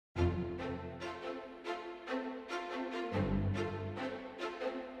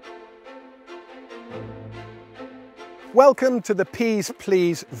Welcome to the Peas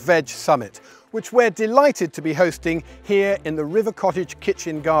Please Veg Summit, which we're delighted to be hosting here in the River Cottage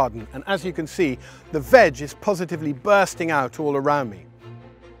kitchen garden. And as you can see, the veg is positively bursting out all around me.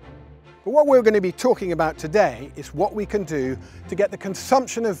 But what we're going to be talking about today is what we can do to get the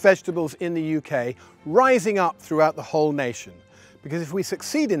consumption of vegetables in the UK rising up throughout the whole nation. Because if we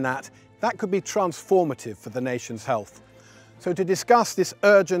succeed in that, that could be transformative for the nation's health. So to discuss this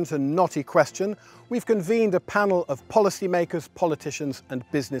urgent and knotty question, we've convened a panel of policymakers, politicians and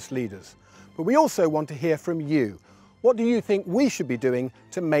business leaders. But we also want to hear from you. What do you think we should be doing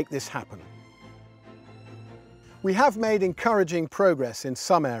to make this happen? We have made encouraging progress in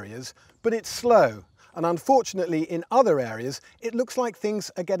some areas, but it's slow. And unfortunately, in other areas, it looks like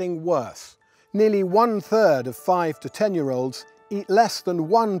things are getting worse. Nearly 1/3 of 5 to 10-year-olds eat less than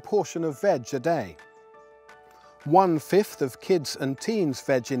one portion of veg a day. 1/5 of kids and teens'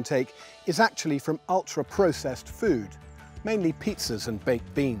 veg intake is actually from ultra-processed food, mainly pizzas and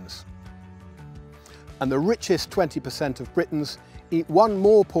baked beans. And the richest 20% of Britons eat one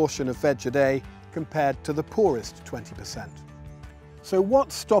more portion of veg a day compared to the poorest 20%. So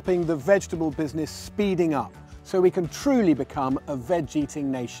what's stopping the vegetable business speeding up so we can truly become a veg-eating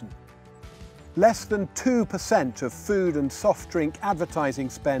nation? Less than 2% of food and soft drink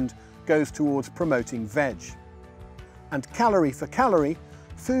advertising spend goes towards promoting veg. And calorie for calorie,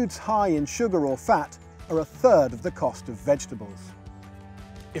 foods high in sugar or fat are 1/3 of the cost of vegetables.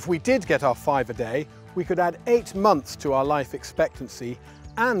 If we did get our 5 a day, we could add 8 months to our life expectancy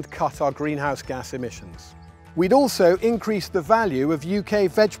and cut our greenhouse gas emissions. We'd also increase the value of UK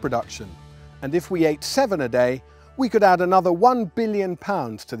veg production. And if we ate 7 a day, we could add another £1 billion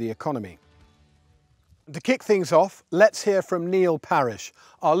to the economy. To kick things off, let's hear from Neil Parish,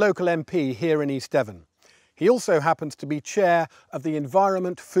 our local MP here in East Devon. He also happens to be chair of the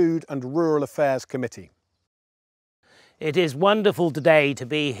Environment, Food and Rural Affairs Committee. It is wonderful today to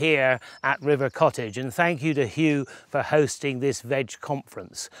be here at River Cottage, and thank you to Hugh for hosting this veg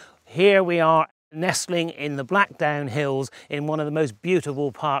conference. Here we are nestling in the Blackdown Hills in one of the most beautiful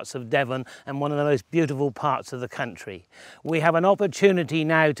parts of Devon and one of the most beautiful parts of the country. We have an opportunity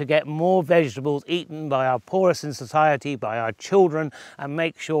now to get more vegetables eaten by our poorest in society, by our children, and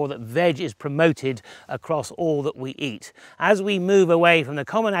make sure that veg is promoted across all that we eat. As we move away from the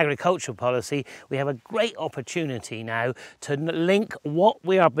Common Agricultural Policy, we have a great opportunity now to link what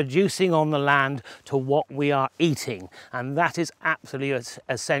we are producing on the land to what we are eating, and that is absolutely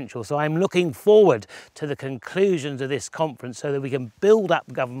essential. So I'm looking forward to the conclusions of this conference so that we can build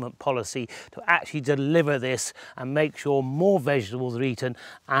up government policy to actually deliver this and make sure more vegetables are eaten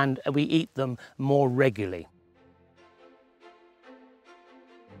and we eat them more regularly.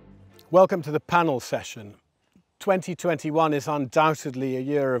 Welcome to the panel session. 2021 is undoubtedly a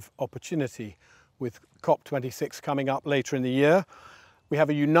year of opportunity, with COP26 coming up later in the year. We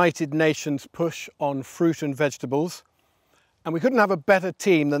have a United Nations push on fruit and vegetables, and we couldn't have a better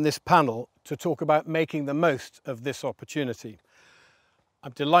team than this panel to talk about making the most of this opportunity.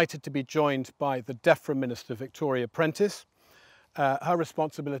 I'm delighted to be joined by the DEFRA Minister, Victoria Prentis. Her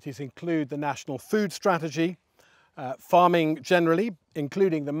responsibilities include the National Food Strategy, farming generally,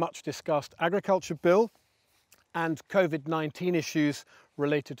 including the much discussed Agriculture Bill, and COVID-19 issues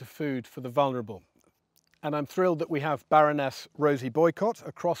related to food for the vulnerable. And I'm thrilled that we have Baroness Rosie Boycott,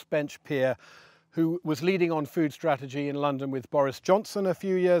 a crossbench peer who was leading on food strategy in London with Boris Johnson a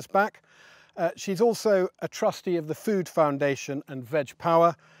few years back. She's also a trustee of the Food Foundation and Veg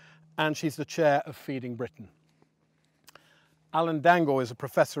Power, and she's the chair of Feeding Britain. Alan Dangour is a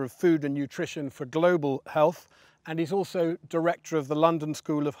professor of food and nutrition for global health, and he's also director of the London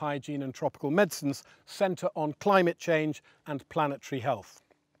School of Hygiene and Tropical Medicine's Centre on Climate Change and Planetary Health.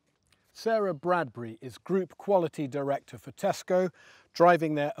 Sarah Bradbury is Group Quality Director for Tesco,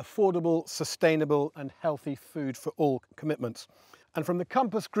 driving their affordable, sustainable and healthy food for all commitments. And from the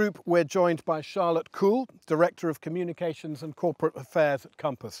Compass Group, we're joined by Charlotte Cool, Director of Communications and Corporate Affairs at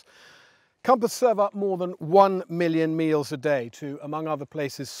Compass. Compass serve up more than 1 million meals a day to, among other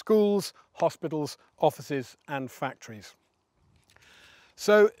places, schools, hospitals, offices and factories.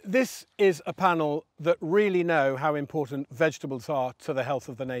 So this is a panel that really know how important vegetables are to the health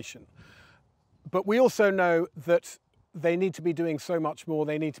of the nation. But we also know that they need to be doing so much more,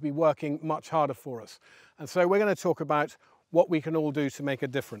 they need to be working much harder for us. And so we're going to talk about what we can all do to make a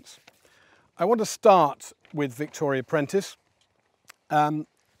difference. I want to start with Victoria Prentis.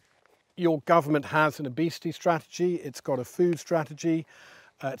 Your government has an obesity strategy, it's got a food strategy,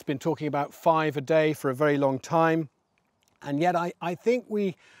 it's been talking about 5 a day for a very long time. And yet I think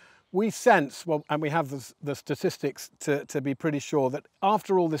we sense, well, and we have the statistics to be pretty sure that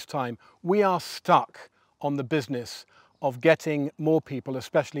after all this time, we are stuck on the business of getting more people,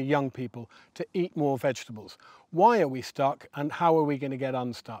 especially young people, to eat more vegetables. Why are we stuck, and how are we going to get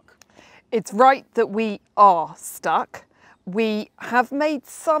unstuck? It's right that we are stuck. We have made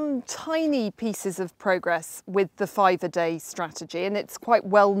some tiny pieces of progress with the 5-a-day strategy, and it's quite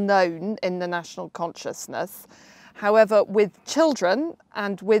well known in the national consciousness. However, with children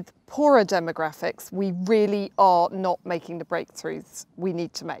and with poorer demographics, we really are not making the breakthroughs we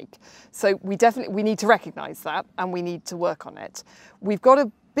need to make. So we need to recognise that, and we need to work on it. We've got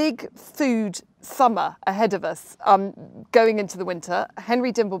a big food summer ahead of us going into the winter.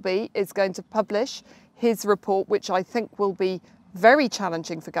 Henry Dimbleby is going to publish his report, which I think will be very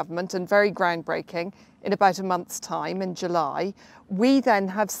challenging for government and very groundbreaking, in about a month's time, in July. We then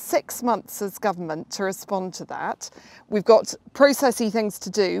have 6 months as government to respond to that. We've got processy things to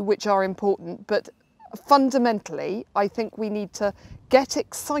do, which are important, but fundamentally, I think we need to get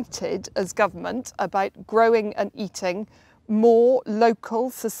excited as government about growing and eating more local,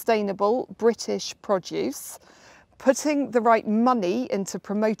 sustainable British produce, putting the right money into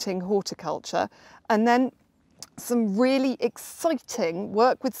promoting horticulture, and then some really exciting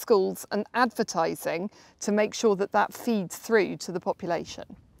work with schools and advertising to make sure that that feeds through to the population.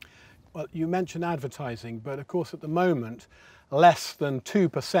 Well, you mentioned advertising, but of course at the moment, less than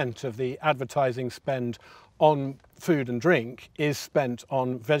 2% of the advertising spend on food and drink is spent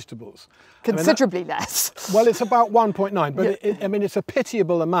on vegetables. Considerably less. Well, it's about 1.9, but yeah. I mean, it's a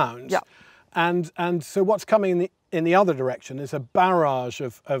pitiable amount. Yeah. And so what's coming in the other direction is a barrage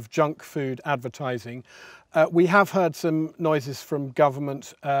of junk food advertising. We have heard some noises from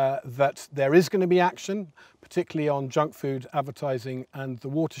government that there is going to be action, particularly on junk food advertising and the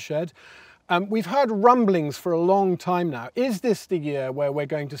watershed. We've heard rumblings for a long time now. Is this the year where we're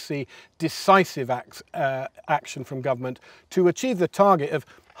going to see decisive action from government to achieve the target of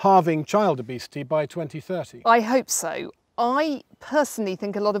halving child obesity by 2030? I hope so. I personally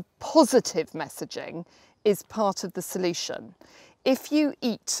think a lot of positive messaging is part of the solution. If you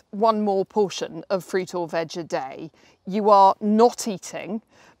eat one more portion of fruit or veg a day, you are not eating,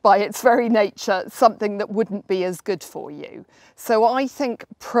 by its very nature, something that wouldn't be as good for you. So I think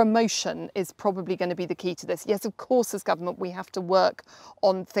promotion is probably going to be the key to this. Yes, of course, as government, we have to work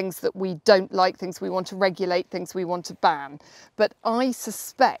on things that we don't like, things we want to regulate, things we want to ban. But I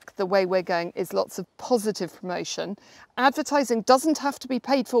suspect the way we're going is lots of positive promotion. Advertising doesn't have to be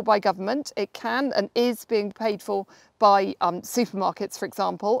paid for by government. It can and is being paid for by supermarkets, for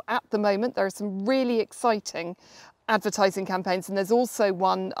example. At the moment, there are some really exciting advertising campaigns, and there's also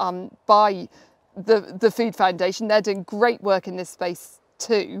one by the Food Foundation. They're doing great work in this space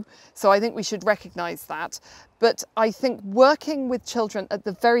too, so I think we should recognise that. But I think working with children at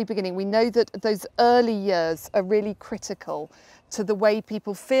the very beginning, we know that those early years are really critical to the way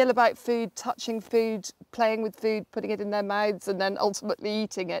people feel about food, touching food, playing with food, putting it in their mouths and then ultimately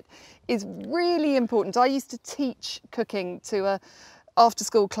eating it, is really important. I used to teach cooking to a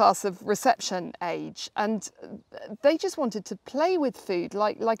after-school class of reception age, and they just wanted to play with food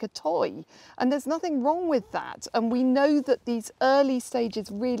like a toy, and there's nothing wrong with that. And we know that these early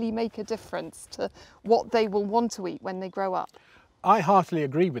stages really make a difference to what they will want to eat when they grow up. I heartily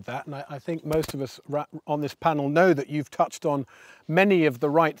agree with that, and I think most of us on this panel know that you've touched on many of the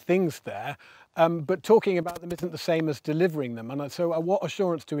right things there, but talking about them isn't the same as delivering them. And so what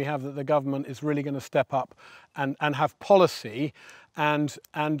assurance do we have that the government is really going to step up and have policy and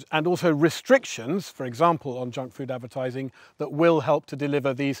also restrictions, for example, on junk food advertising, that will help to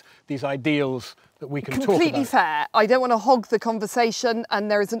deliver these ideals that we can talk about? Completely fair. I don't want to hog the conversation, and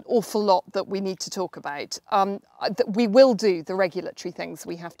there is an awful lot that we need to talk about. We will do the regulatory things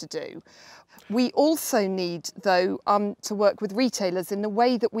we have to do. We also need, though, to work with retailers in the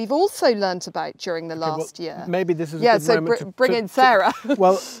way that we've also learnt about during the last year. Maybe this is a good moment to bring in Sarah.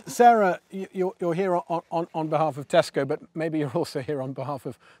 Well, Sarah, you're here on behalf of Tesco, but maybe you're also here on behalf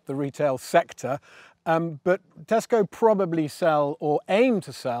of the retail sector. But Tesco probably sell or aim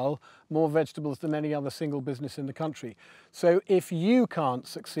to sell more vegetables than any other single business in the country. So if you can't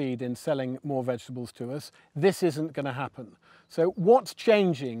succeed in selling more vegetables to us, this isn't going to happen. So what's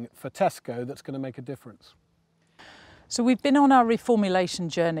changing for Tesco that's going to make a difference? So we've been on our reformulation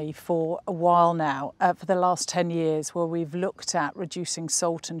journey for a while now, for the last 10 years, where we've looked at reducing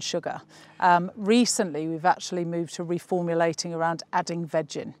salt and sugar. Recently, we've actually moved to reformulating around adding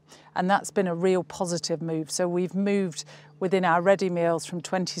veg in, and that's been a real positive move. So we've moved within our ready meals from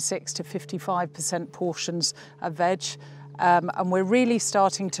 26 to 55% portions of veg. and we're really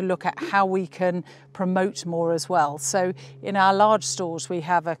starting to look at how we can promote more as well. So in our large stores we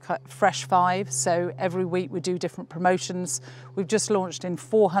have a Fresh 5, so every week we do different promotions. We've just launched in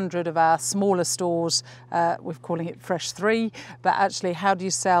 400 of our smaller stores, we're calling it Fresh 3, but actually how do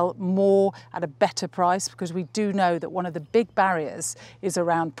you sell more at a better price, because we do know that one of the big barriers is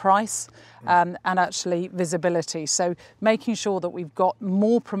around price and actually visibility. So making sure that we've got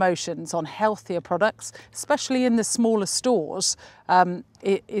more promotions on healthier products, especially in the smaller stores,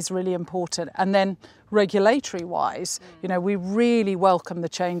 it is really important. And then regulatory wise, you know, we really welcome the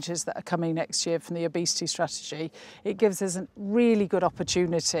changes that are coming next year from the obesity strategy. It gives us a really good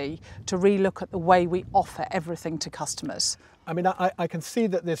opportunity to relook at the way we offer everything to customers. I mean, I can see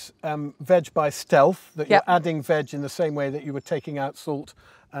that this veg by stealth, that you're adding veg in the same way that you were taking out salt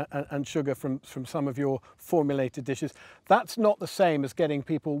and sugar from some of your formulated dishes. That's not the same as getting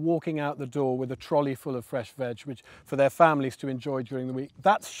people walking out the door with a trolley full of fresh veg, which for their families to enjoy during the week.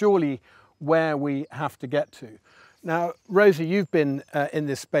 That's surely where we have to get to. Now, Rosie, you've been in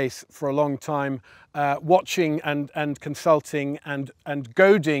this space for a long time, watching and consulting and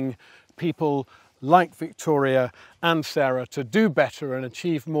goading people like Victoria and Sarah to do better and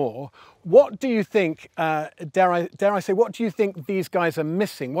achieve more. What do you think, dare I say, what do you think these guys are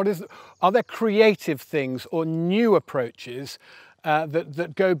missing? Are there creative things or new approaches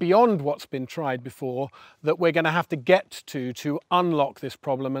that go beyond what's been tried before that we're going to have to get to unlock this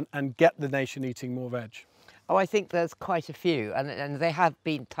problem and get the nation eating more veg? Oh, I think there's quite a few, and they have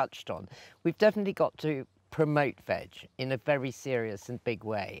been touched on. We've definitely got to promote veg in a very serious and big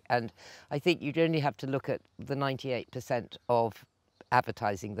way. And I think you'd only have to look at the 98% of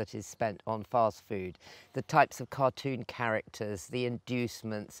advertising that is spent on fast food, the types of cartoon characters, the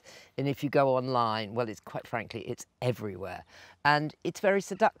inducements, and if you go online, well, it's quite frankly, it's everywhere. And it's very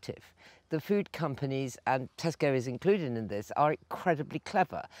seductive. The food companies, and Tesco is included in this, are incredibly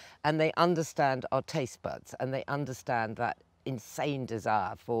clever, and they understand our taste buds, and they understand that insane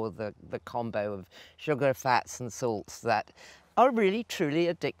desire for the combo of sugar, fats and salts that are really truly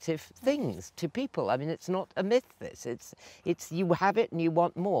addictive things to people. I mean, it's not a myth, this. It's you have it and you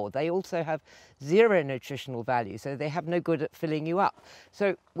want more. They also have zero nutritional value, so they have no good at filling you up.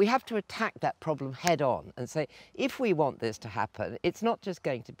 So we have to attack that problem head on and say, if we want this to happen, it's not just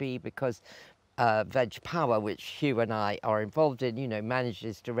going to be because Veg Power, which Hugh and I are involved in, you know,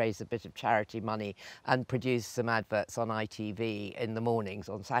 manages to raise a bit of charity money and produce some adverts on ITV in the mornings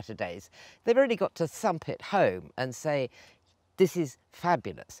on Saturdays. They've really got to thump it home and say, this is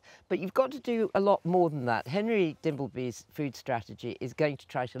fabulous. But you've got to do a lot more than that. Henry Dimbleby's food strategy is going to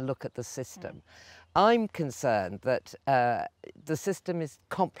try to look at the system. I'm concerned that the system is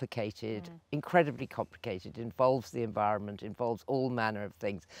complicated, incredibly complicated, involves the environment, involves all manner of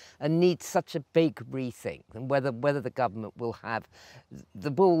things, and needs such a big rethink, and whether the government will have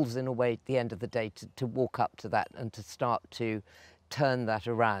the balls in a way at the end of the day to walk up to that and to start to turn that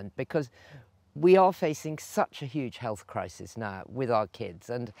around, because we are facing such a huge health crisis now with our kids,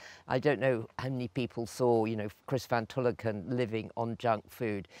 and I don't know how many people saw, you know, Chris Van Tulloken living on junk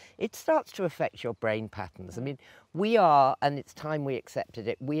food. It starts to affect your brain patterns. I mean, we are, and it's time we accepted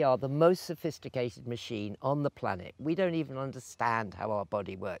it, we are the most sophisticated machine on the planet. We don't even understand how our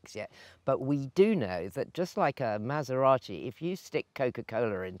body works yet, but we do know that just like a Maserati, if you stick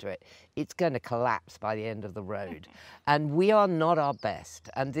Coca-Cola into it, it's going to collapse by the end of the road. And we are not our best,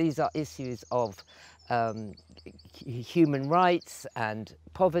 and these are issues of human rights and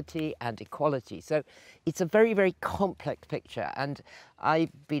poverty and equality. So it's a very, very complex picture, and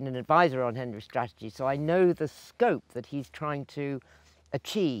I've been an advisor on Henry's strategy, so I know the scope that he's trying to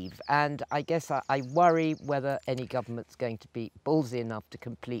achieve, and I guess I worry whether any government's going to be ballsy enough to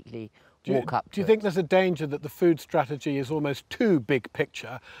completely walk up to it. Do you think there's a danger that the food strategy is almost too big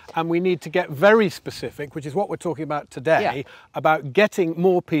picture and we need to get very specific, which is what we're talking about today, about getting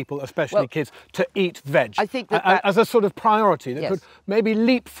more people, especially kids, to eat veg? I think that as a sort of priority that could maybe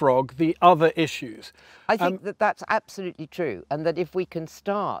leapfrog the other issues. I think that that's absolutely true, and that if we can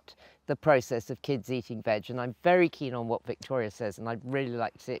start the process of kids eating veg, and I'm very keen on what Victoria says, and I'd really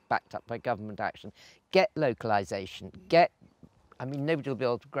like to see it backed up by government action, get localisation, I mean, nobody will be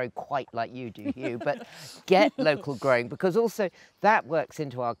able to grow quite like you do, Hugh, but get local growing, because also that works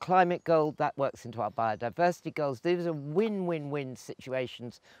into our climate goal, that works into our biodiversity goals. These are win-win-win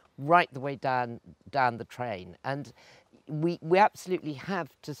situations right the way down the train. And we absolutely have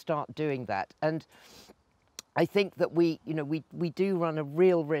to start doing that. And I think that we do run a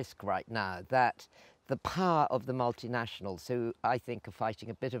real risk right now that the power of the multinationals, who I think are fighting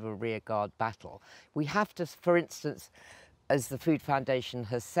a bit of a rearguard battle, we have to, for instance, as the Food Foundation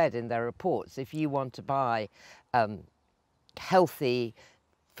has said in their reports, if you want to buy healthy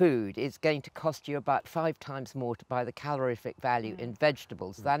food is going to cost you about 5 times more to buy the calorific value in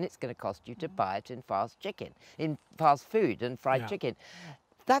vegetables than it's going to cost you to buy it in fast food and fried chicken.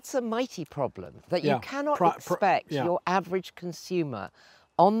 That's a mighty problem that you cannot expect your average consumer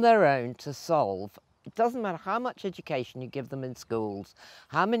on their own to solve. It doesn't matter how much education you give them in schools,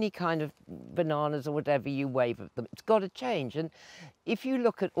 how many kind of bananas or whatever you wave at them, it's got to change. And if you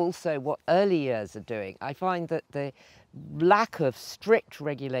look at also what early years are doing, I find that the lack of strict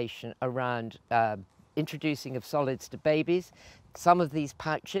regulation around introducing of solids to babies, some of these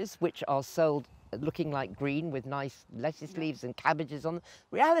pouches which are sold looking like green with nice lettuce leaves and cabbages on them.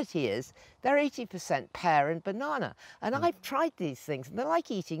 Reality is they're 80% pear and banana. And I've tried these things and they're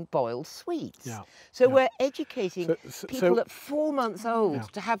like eating boiled sweets. So we're educating people at 4 months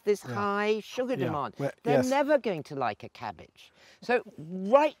old to have this high sugar demand. They're never going to like a cabbage. So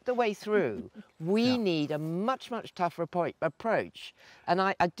right the way through, we need a much, much tougher approach. And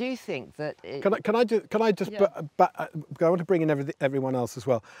I do think that... Can I just I want to bring in everyone else as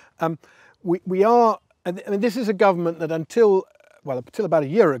well. We are, I mean, this is a government that until about a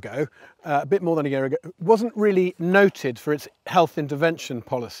year ago, a bit more than a year ago, wasn't really noted for its health intervention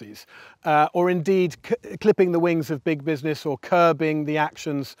policies, or indeed clipping the wings of big business or curbing the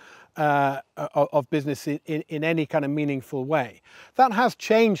actions of business in any kind of meaningful way. That has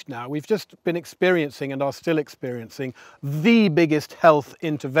changed now. We've just been experiencing and are still experiencing the biggest health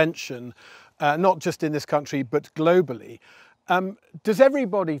intervention, not just in this country, but globally. Does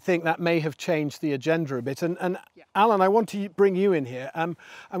everybody think that may have changed the agenda a bit? And Alan, I want to bring you in here. And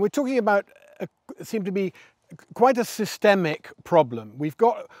we're talking about seem to be quite a systemic problem. We've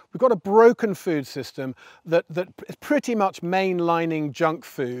got a broken food system that is pretty much mainlining junk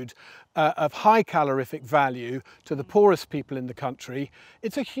food of high calorific value to the poorest people in the country.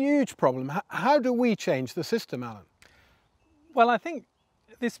 It's a huge problem. How do we change the system, Alan? Well, I think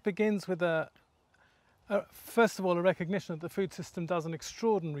this begins with first of all, a recognition that the food system does an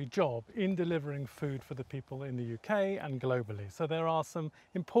extraordinary job in delivering food for the people in the UK and globally. So there are some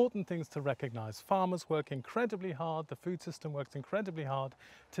important things to recognise. Farmers work incredibly hard, the food system works incredibly hard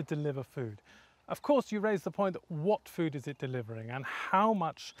to deliver food. Of course, you raise the point that what food is it delivering and how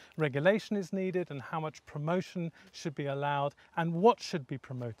much regulation is needed and how much promotion should be allowed and what should be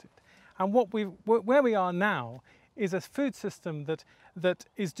promoted. And where we are now is a food system that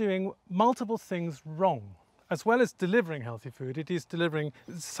is doing multiple things wrong. As well as delivering healthy food, it is delivering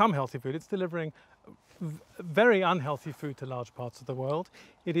some healthy food, it's delivering very unhealthy food to large parts of the world.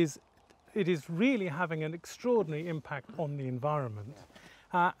 It is really having an extraordinary impact on the environment.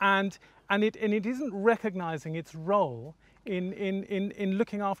 And it isn't recognising its role in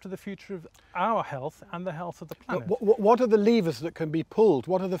looking after the future of our health and the health of the planet. What are the levers that can be pulled?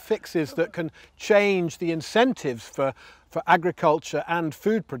 What are the fixes that can change the incentives for agriculture and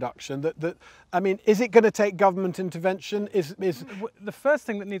food production? I mean, is it going to take government intervention? The first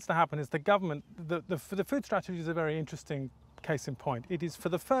thing that needs to happen is the government. The food strategy is a very interesting case in point. It is for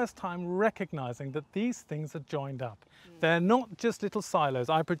the first time recognising that these things are joined up. They're not just little silos.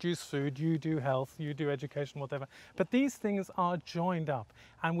 I produce food, you do health, you do education, whatever. But these things are joined up.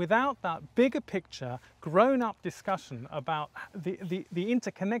 And without that bigger picture, grown-up discussion about the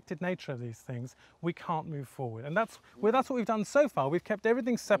interconnected nature of these things, we can't move forward. And that's what we've done so far. We've kept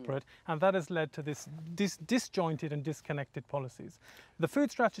everything separate, and that has led to this disjointed and disconnected policies. The food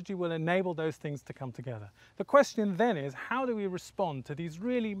strategy will enable those things to come together. The question then is, how do we respond to these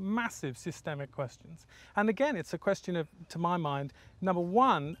really massive systemic questions? And again, it's a question of, to my mind, number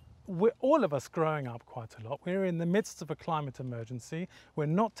one, we're all of us growing up quite a lot. We're in the midst of a climate emergency. We're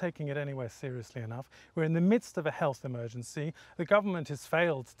not taking it anywhere seriously enough. We're in the midst of a health emergency. The government has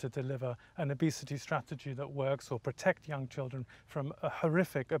failed to deliver an obesity strategy that works or protect young children from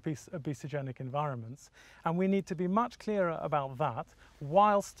horrific obesogenic environments. And we need to be much clearer about that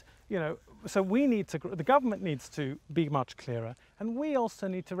whilst, so the government needs to be much clearer, and we also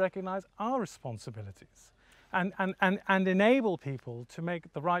need to recognise our responsibilities. And enable people to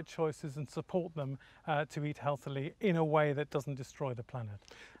make the right choices and support them to eat healthily in a way that doesn't destroy the planet.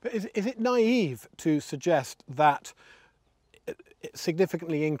 But is it naive to suggest that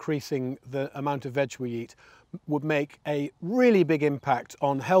significantly increasing the amount of veg we eat would make a really big impact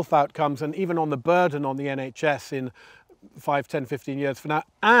on health outcomes and even on the burden on the NHS in 5, 10, 15 years from now,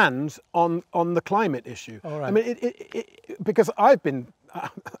 and on the climate issue? All right. I mean, because I've been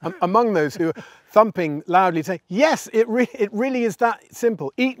among those who thumping loudly saying, yes, it really is that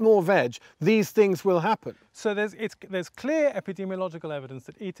simple. Eat more veg, these things will happen. So there's clear epidemiological evidence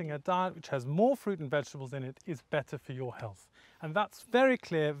that eating a diet which has more fruit and vegetables in it is better for your health. And that's very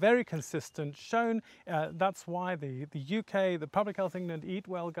clear, very consistent, shown. That's why the UK, the Public Health England Eat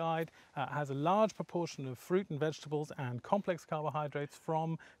Well Guide has a large proportion of fruit and vegetables and complex carbohydrates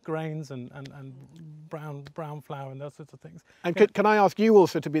from grains and brown flour and those sorts of things. And can I ask you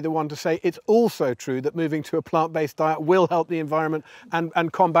also to be the one to say it's also true that moving to a plant-based diet will help the environment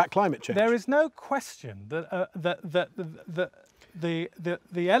and combat climate change? There is no question that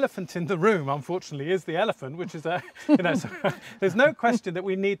the elephant in the room, unfortunately, is the elephant, which is so there's no question that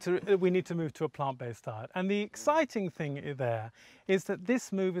we need to move to a plant-based diet. And the exciting thing there is that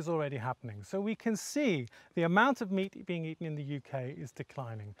this move is already happening. So we can see the amount of meat being eaten in the UK is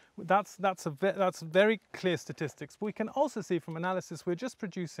declining. That's very clear statistics. We can also see from analysis we're just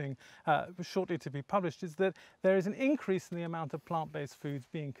producing shortly to be published is that there is an increase in the amount of plant-based foods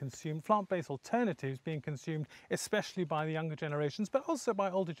being consumed, plant-based alternatives being consumed, especially by the younger generations, but also by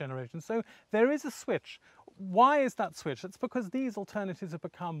older generations. So there is a switch. Why is that switch? It's because these alternatives have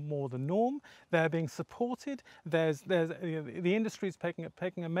become more the norm. They're being supported. The industry is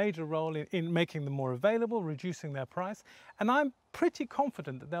taking a major role in making them more available, reducing their price. And I'm pretty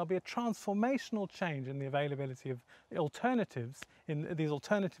confident that there'll be a transformational change in the availability of alternatives, in these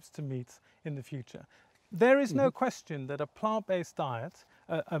alternatives to meats in the future. There is no question that a plant-based diet,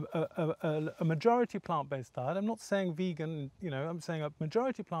 a majority plant-based diet, I'm not saying vegan, I'm saying a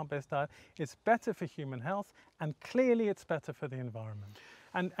majority plant-based diet is better for human health, and clearly it's better for the environment.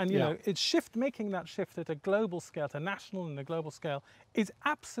 And making that shift at a global scale, at a national and a global scale, is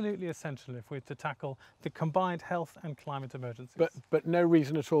absolutely essential if we're to tackle the combined health and climate emergencies. But no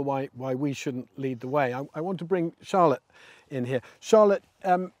reason at all why we shouldn't lead the way. I want to bring Charlotte in here. Charlotte,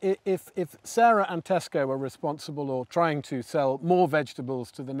 if Sarah and Tesco are responsible or trying to sell more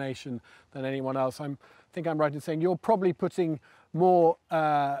vegetables to the nation than anyone else, I think I'm right in saying you're probably putting more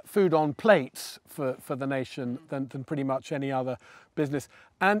food on plates for the nation than pretty much any other business.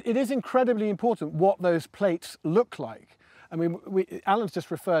 And it is incredibly important what those plates look like. I mean, Alan's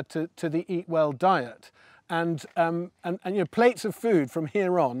just referred to the Eat Well diet. And plates of food from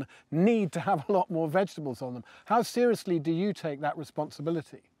here on need to have a lot more vegetables on them. How seriously do you take that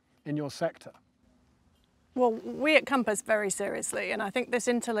responsibility in your sector? Well, we at Compass very seriously, and I think this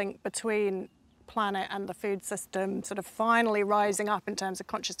interlink between planet and the food system sort of finally rising up in terms of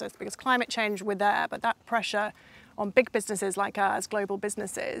consciousness, because climate change, we're there, but that pressure on big businesses like ours, global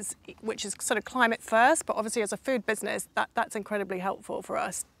businesses, which is sort of climate first, but obviously as a food business, that's incredibly helpful for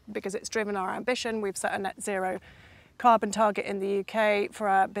us because it's driven our ambition. We've set a net zero carbon target in the UK for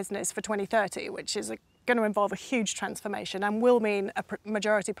our business for 2030, which is going to involve a huge transformation and will mean a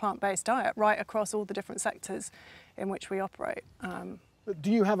majority plant-based diet right across all the different sectors in which we operate.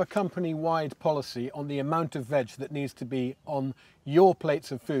 Do you have a company-wide policy on the amount of veg that needs to be on your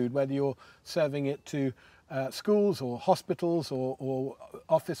plates of food, whether you're serving it to schools or hospitals or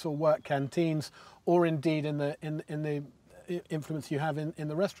office or work canteens, or indeed in the influence you have in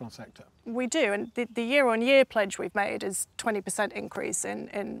the restaurant sector? We do, and the year-on-year pledge we've made is 20% increase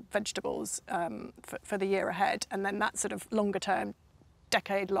in vegetables for the year ahead, and then that sort of longer-term,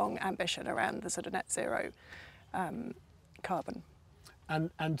 decade-long ambition around the sort of net zero carbon.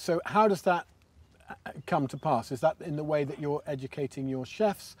 And so how does that come to pass? Is that in the way that you're educating your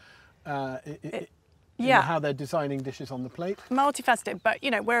chefs? How they're designing dishes on the plate? Multifaceted, but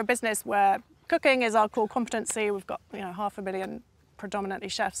we're a business where cooking is our core competency. We've got 500,000 predominantly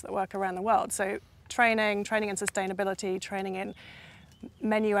chefs that work around the world. So training in sustainability, training in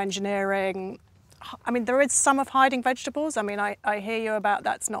menu engineering. I mean, there is some of hiding vegetables. I mean, I hear you about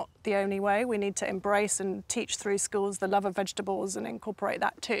that's not the only way. We need to embrace and teach through schools the love of vegetables and incorporate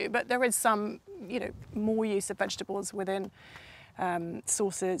that too. But there is some, more use of vegetables within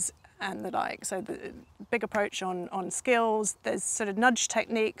sauces and the like. So the big approach on skills. There's sort of nudge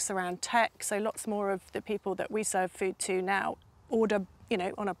techniques around tech. So lots more of the people that we serve food to now order,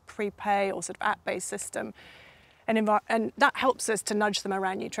 on a prepay or sort of app-based system. And that helps us to nudge them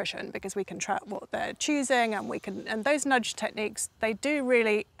around nutrition because we can track what they're choosing, and those nudge techniques, they do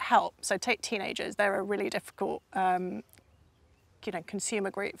really help. So take teenagers, they're a really difficult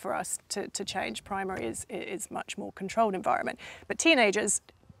consumer group for us to change. Primary is much more controlled environment, but teenagers,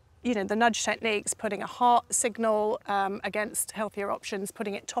 the nudge techniques, putting a heart signal against healthier options,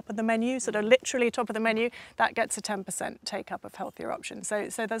 putting it top of the menu, sort of literally top of the menu, that gets a 10% take up of healthier options. So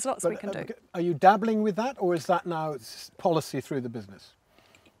there's lots we can do. Are you dabbling with that, or is that now policy through the business?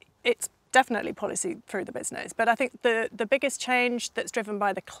 It's definitely policy through the business. But I think the biggest change that's driven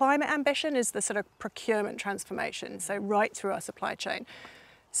by the climate ambition is the sort of procurement transformation, so right through our supply chain.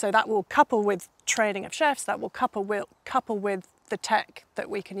 So that will couple with training of chefs, that will couple with the tech that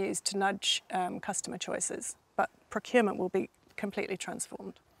we can use to nudge customer choices. But procurement will be completely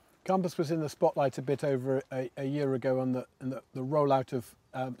transformed. Compass was in the spotlight a bit over a year ago on the rollout of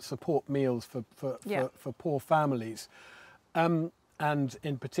support meals for poor families. And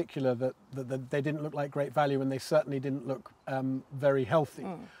in particular that they didn't look like great value, and they certainly didn't look very healthy.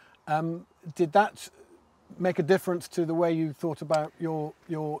 Did that make a difference to the way you thought about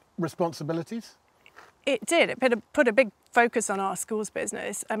your responsibilities? It did. It put a big focus on our schools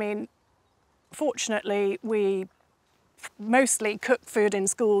business. I mean, fortunately, we mostly cook food in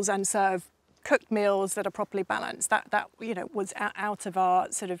schools and serve cooked meals that are properly balanced. That you know, was out of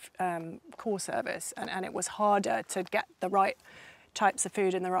our sort of core service, and it was harder to get the right types of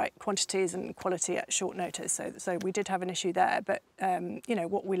food in the right quantities and quality at short notice. So we did have an issue there. But you know,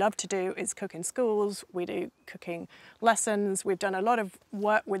 what we love to do is cook in schools. We do cooking lessons. We've done a lot of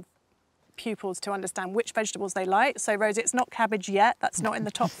work with pupils to understand which vegetables they like. So Rosie, it's not cabbage yet. That's not in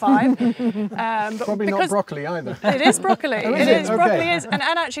the top 5. But probably not broccoli either. It is broccoli. Oh, it is. Okay. Broccoli is, and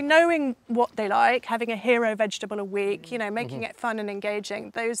actually knowing what they like, having a hero vegetable a week, you know, making it fun and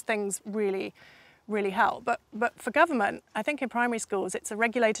engaging. Those things really help. But for government, I think in primary schools, it's a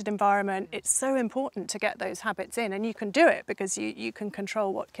regulated environment. It's so important to get those habits in, and you can do it because you can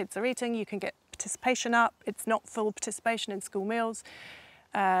control what kids are eating. You can get participation up. It's not full participation in school meals.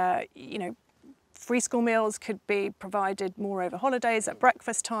 You know, free school meals could be provided more over holidays at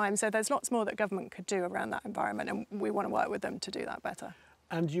breakfast time. So there's lots more that government could do around that environment, and we want to work with them to do that better.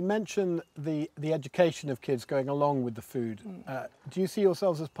 And you mentioned the education of kids going along with the food. Do you see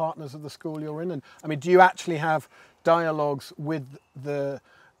yourselves as partners of the school you're in? And I mean, do you actually have dialogues with the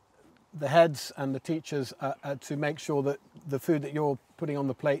heads and the teachers to make sure that the food that you're putting on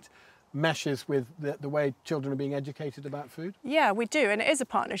the plate meshes with the way children are being educated about food? Yeah, we do, and it is a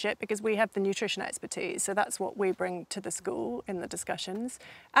partnership because we have the nutrition expertise, so that's what we bring to the school in the discussions.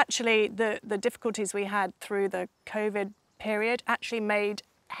 Actually, the difficulties we had through the COVID period actually made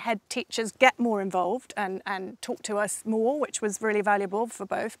head teachers get more involved and talk to us more, which was really valuable for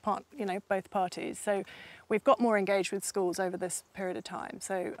both parties. So we've got more engaged with schools over this period of time.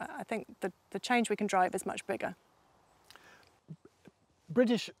 So I think the change we can drive is much bigger.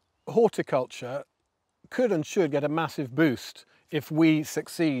 British horticulture could and should get a massive boost if we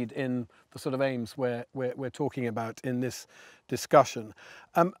succeed in the sort of aims we're talking about in this discussion.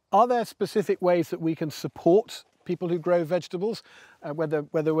 Are there specific ways that we can support people who grow vegetables, whether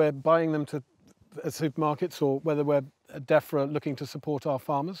we're buying them to supermarkets or whether we're DEFRA looking to support our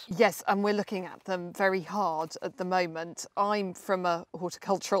farmers? Yes, and we're looking at them very hard at the moment. I'm from a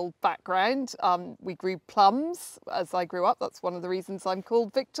horticultural background. We grew plums as I grew up. That's one of the reasons I'm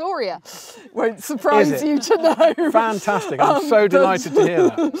called Victoria. Won't surprise you to know. Fantastic. I'm so delighted to hear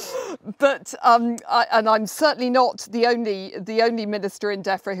that. But and I'm certainly not the only minister in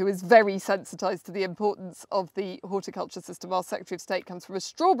DEFRA who is very sensitised to the importance of the horticulture system. Our Secretary of State comes from a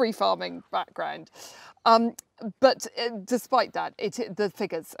strawberry farming background. But despite that, the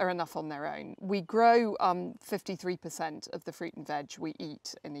figures are enough on their own. We grow 53% of the fruit and veg we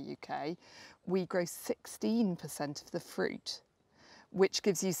eat in the UK. We grow 16% of the fruit, which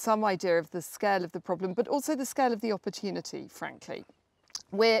gives you some idea of the scale of the problem, but also the scale of the opportunity, frankly.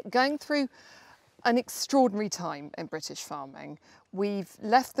 We're going through an extraordinary time in British farming. We've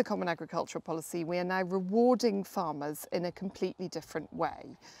left the Common Agricultural Policy. We are now rewarding farmers in a completely different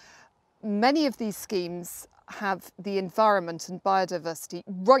way. Many of these schemes have the environment and biodiversity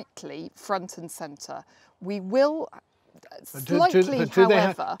rightly front and centre. We will slightly,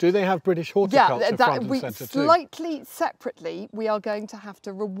 however... Do they have British horticulture front and centre too? Slightly separately, we are going to have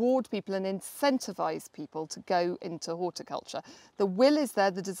to reward people and incentivise people to go into horticulture. The will is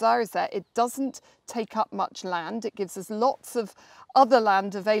there, the desire is there. It doesn't take up much land. It gives us lots of other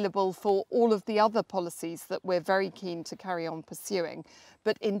land available for all of the other policies that we're very keen to carry on pursuing.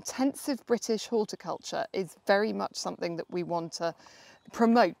 But intensive British horticulture is very much something that we want to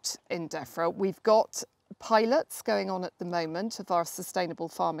promote in DEFRA. We've got pilots going on at the moment of our sustainable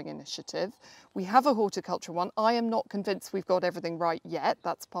farming initiative. We have a horticulture one. I am not convinced we've got everything right yet.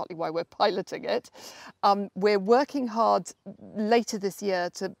 That's partly why we're piloting it. We're working hard later this year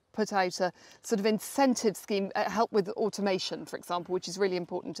to put out a sort of incentive scheme, help with automation, for example, which is really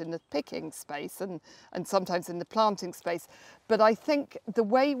important in the picking space and sometimes in the planting space. But I think the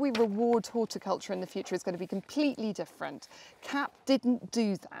way we reward horticulture in the future is going to be completely different. CAP didn't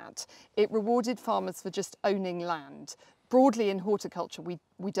do that. It rewarded farmers for just owning land. broadly in horticulture, we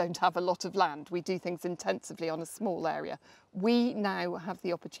don't have a lot of land. We do things intensively on a small area. We now have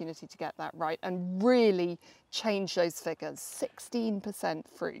the opportunity to get that right and really change those figures. 16%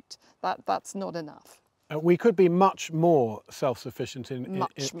 fruit, that's not enough. We could be much more self-sufficient in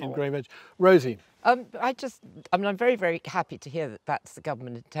grain veg. Rosie? I'm very, very happy to hear that that's the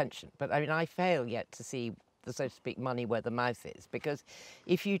government intention. But I mean, I fail yet to see the, so to speak, money where the mouth is. Because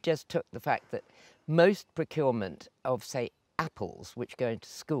if you just took the fact that most procurement of, say, apples which go into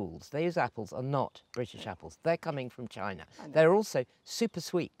schools, those apples are not British apples. They're coming from China. They're also super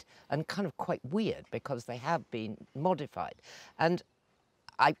sweet and kind of quite weird because they have been modified. And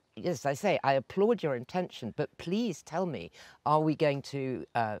yes, I say, I applaud your intention, but please tell me, are we going to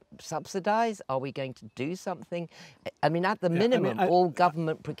subsidise? Are we going to do something? I mean, at the minimum, all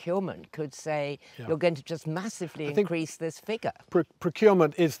government procurement could say, you're going to just massively increase this figure.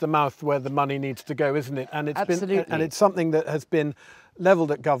 Procurement is the mouth where the money needs to go, isn't it? And it's Absolutely. and it's something that has been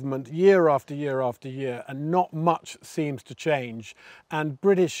levelled at government year after year after year, and not much seems to change. And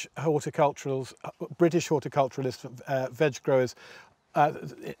British horticulturalists, veg growers,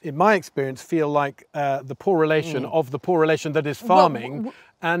 in my experience, feel like the poor relation of the poor relation that is farming.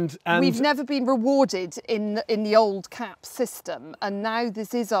 And we've never been rewarded in the old CAP system, and now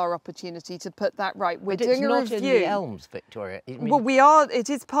this is our opportunity to put that right. We're doing a review. It's not in the Elms, Victoria. I mean, well, we are. It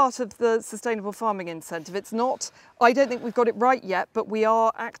is part of the sustainable farming incentive. It's not. I don't think we've got it right yet, but we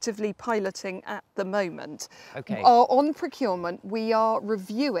are actively piloting at the moment. Okay. On procurement, we are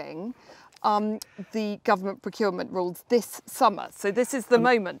reviewing the government procurement rules this summer. So this is the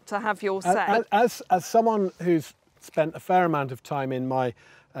moment to have your say. As someone who's spent a fair amount of time in my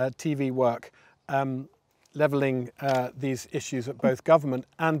TV work levelling these issues at both government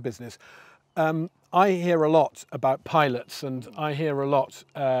and business, I hear a lot about pilots and I hear a lot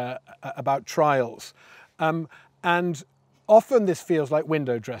about trials. And often this feels like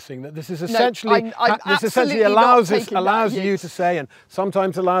window dressing, that this is essentially, this essentially allows you to say, and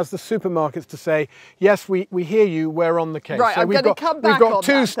sometimes allows the supermarkets to say, yes, we hear you, we're on the case. Right, so we've got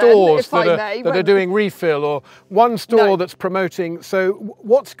two stores that are doing refill, or one store that's promoting. So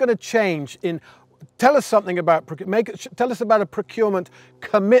what's going to change in? Tell us something about, tell us about a procurement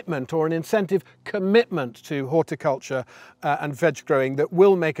commitment or an incentive commitment to horticulture and veg growing that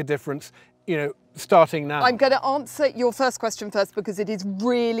will make a difference, you know, starting now. I'm going to answer your first question first because it is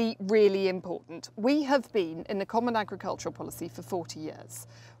really, really important. We have been in the Common Agricultural Policy for 40 years.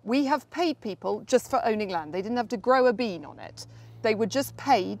 We have paid people just for owning land. They didn't have to grow a bean on it. They were just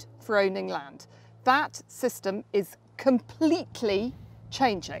paid for owning land. That system is completely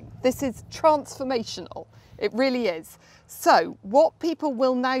changing. This is transformational. It really is. So what people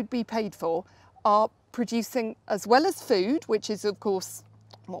will now be paid for are producing, as well as food, which is of course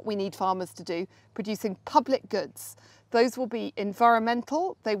what we need farmers to do, producing public goods. Those will be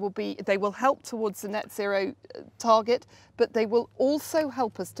environmental, they will help towards the net zero target, but they will also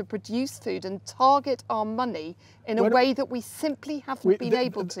help us to produce food and target our money in a way that we simply haven't been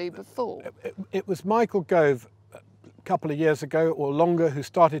able to before. It was Michael Gove a couple of years ago or longer who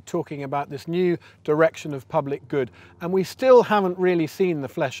started talking about this new direction of public good, and we still haven't really seen the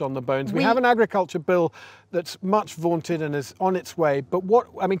flesh on the bones. We have an agriculture bill that's much vaunted and is on its way, but what,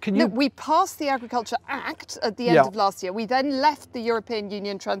 I mean, can you... No, we passed the Agriculture Act at the end of last year. We then left the European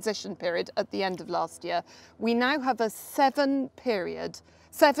Union transition period at the end of last year. We now have a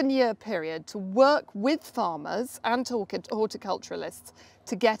 7-year period to work with farmers and horticulturalists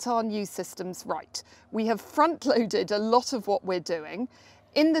to get our new systems right. We have front-loaded a lot of what we're doing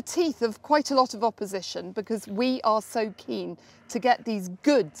in the teeth of quite a lot of opposition because we are so keen to get these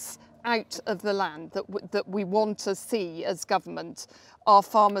goods out of the land that we want to see as government. Our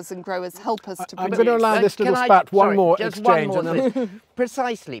farmers and growers help us to produce. I'm going to allow this little spat, one more exchange.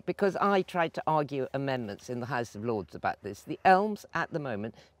 Precisely, because I tried to argue amendments in the House of Lords about this. The Elms at the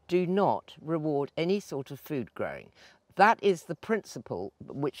moment do not reward any sort of food growing. That is the principle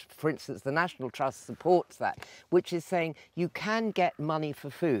which, for instance, the National Trust supports that, which is saying you can get money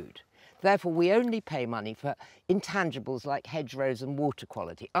for food. Therefore, we only pay money for intangibles like hedgerows and water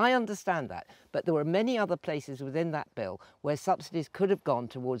quality. I understand that, but there were many other places within that bill where subsidies could have gone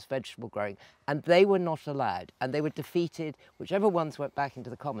towards vegetable growing, and they were not allowed, and they were defeated, whichever ones went back into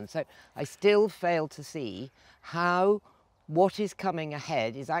the Commons. So I still fail to see how what is coming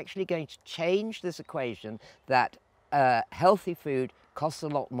ahead is actually going to change this equation that healthy food costs a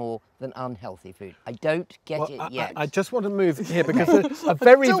lot more than unhealthy food. I don't get it yet. I just want to move here because a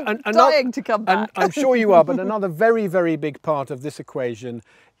very... dying to come back. I'm sure you are, but another very, very big part of this equation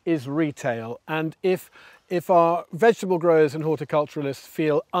is retail. And if if our vegetable growers and horticulturalists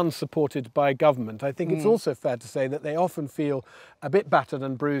feel unsupported by government, I think it's also fair to say that they often feel a bit battered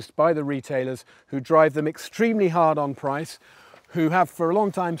and bruised by the retailers who drive them extremely hard on price, who have for a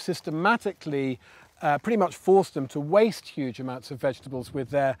long time systematically pretty much forced them to waste huge amounts of vegetables with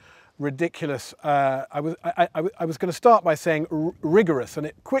their ridiculous, I was going to start by saying rigorous, and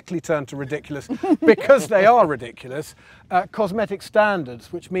it quickly turned to ridiculous because they are ridiculous, cosmetic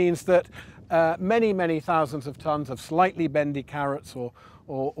standards, which means that many thousands of tons of slightly bendy carrots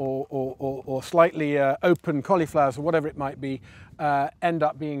or slightly open cauliflowers or whatever it might be end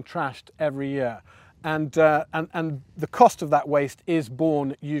up being trashed every year. And the cost of that waste is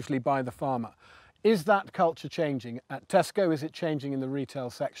borne usually by the farmer. Is that culture changing at Tesco? Is it changing in the retail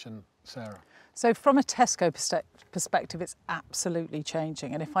section, Sarah? So from a Tesco perspective, it's absolutely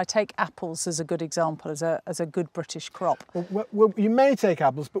changing. And if I take apples as a good example, as a good British crop. Well, you may take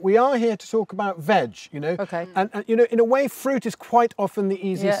apples, but we are here to talk about veg, you know. Okay. And you know, in a way, fruit is quite often the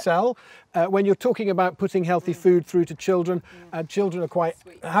easy sell. When you're talking about putting healthy food through to children, children are quite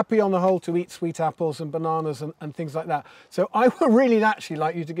happy on the whole to eat sweet apples and bananas and things like that. So I would really actually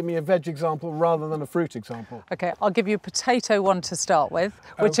like you to give me a veg example rather than a fruit example. Okay, I'll give you a potato one to start with,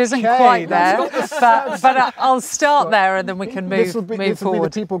 which isn't quite there, but I'll start there and then we can move forward. This will be the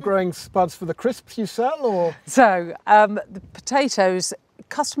people growing spuds for the crisps you sell, or? So the potatoes,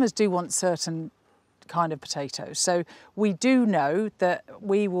 customers do want certain kind of potatoes. So we do know that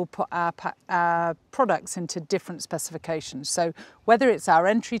we will put our products into different specifications. So whether it's our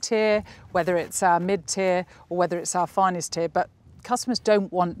entry tier, whether it's our mid tier, or whether it's our finest tier, but customers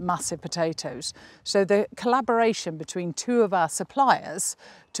don't want massive potatoes. So the collaboration between two of our suppliers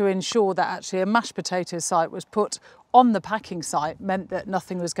to ensure that actually a mashed potato site was put on the packing site meant that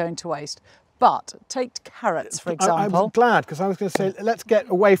nothing was going to waste. But take carrots, for example. I'm glad, because I was going to say, let's get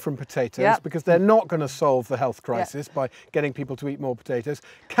away from potatoes, because they're not going to solve the health crisis by getting people to eat more potatoes.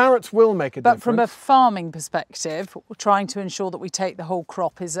 Carrots will make a difference. But from a farming perspective, trying to ensure that we take the whole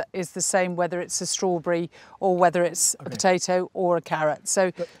crop is the same, whether it's a strawberry or whether it's a potato or a carrot.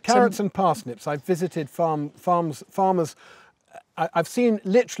 So carrots and parsnips. I've visited farmers. I've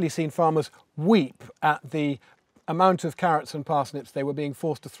literally seen farmers weep at the amount of carrots and parsnips they were being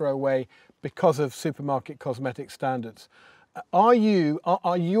forced to throw away because of supermarket cosmetic standards. Are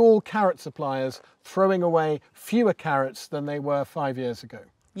your carrot suppliers throwing away fewer carrots than they were 5 years ago?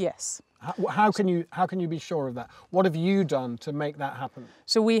 Yes. How can you be sure of that? What have you done to make that happen?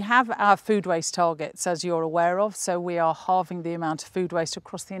 So we have our food waste targets, as you're aware of. So we are halving the amount of food waste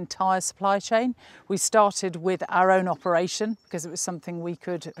across the entire supply chain. We started with our own operation because it was something we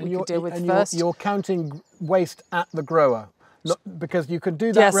could deal with first. You're counting waste at the grower, because you can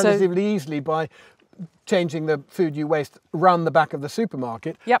do that relatively easily by changing the food you waste round the back of the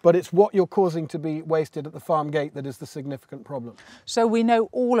supermarket, but it's what you're causing to be wasted at the farm gate that is the significant problem. So we know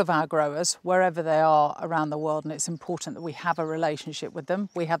all of our growers, wherever they are around the world, and it's important that we have a relationship with them.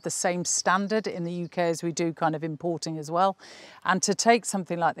 We have the same standard in the UK as we do kind of importing as well. And to take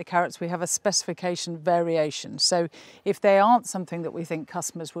something like the carrots, we have a specification variation. So if they aren't something that we think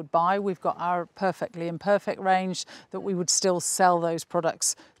customers would buy, we've got our perfectly imperfect range that we would still sell those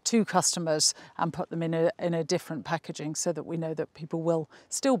products to customers and put them in a different packaging so that we know that people will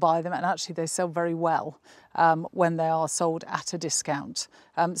still buy them, and actually they sell very well when they are sold at a discount.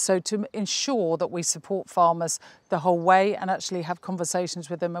 So to ensure that we support farmers the whole way and actually have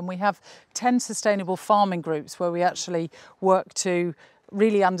conversations with them, and we have 10 sustainable farming groups where we actually work to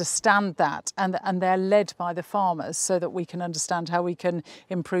really understand that, and they're led by the farmers so that we can understand how we can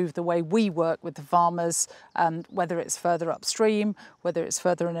improve the way we work with the farmers, whether it's further upstream, whether it's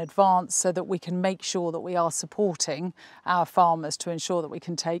further in advance, so that we can make sure that we are supporting our farmers to ensure that we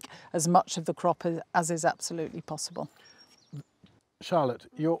can take as much of the crop as is absolutely possible. Charlotte,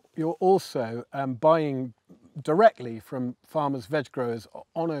 you're also buying directly from farmers, veg growers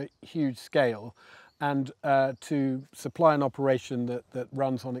on a huge scale, and to supply an operation that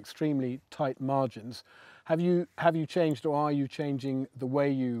runs on extremely tight margins. Have you changed, or are you changing the way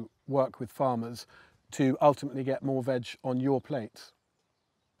you work with farmers to ultimately get more veg on your plates?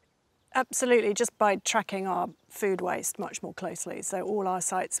 Absolutely, just by tracking our food waste much more closely. So all our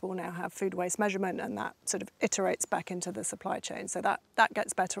sites will now have food waste measurement, and that sort of iterates back into the supply chain. So that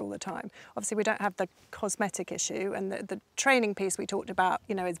gets better all the time. Obviously, we don't have the cosmetic issue, and the training piece we talked about,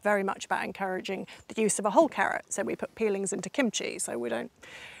 you know, is very much about encouraging the use of a whole carrot. So we put peelings into kimchi, so we don't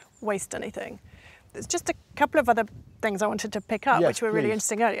waste anything. There's just a couple of other things I wanted to pick up, which were really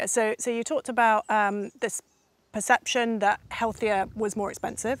interesting earlier. So you talked about this perception that healthier was more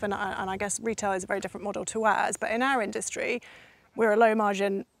expensive, and I guess retail is a very different model to ours, but in our industry we're a low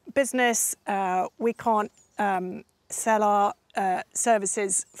margin business. We can't sell our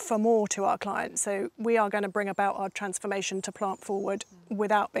services for more to our clients. So we are going to bring about our transformation to plant forward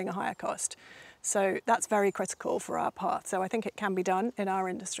without being a higher cost. So that's very critical for our part. So I think it can be done in our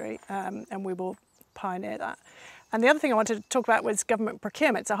industry, and we will pioneer that. And the other thing I wanted to talk about was government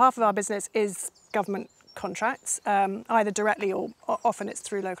procurement. So half of our business is government contracts, either directly or often it's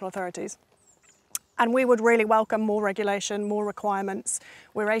through local authorities. And we would really welcome more regulation, more requirements.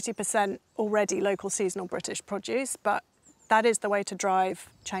 We're 80% already local seasonal British produce, but that is the way to drive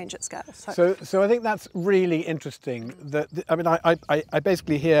change at scale. So I think that's really interesting. I mean, I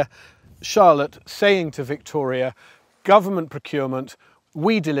basically hear Charlotte saying to Victoria, government procurement,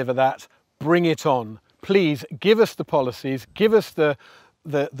 we deliver that, bring it on. Please give us the policies, give us the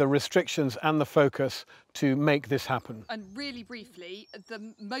restrictions and the focus to make this happen. And really briefly,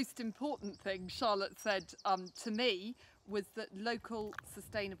 the most important thing Charlotte said to me was that local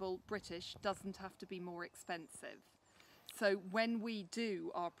sustainable British doesn't have to be more expensive. So when we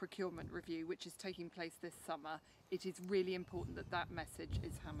do our procurement review, which is taking place this summer, it is really important that that message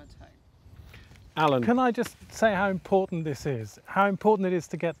is hammered home. Alan. Can I just say how important this is? How important it is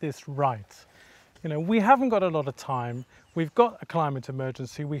to get this right? You know, we haven't got a lot of time. We've got a climate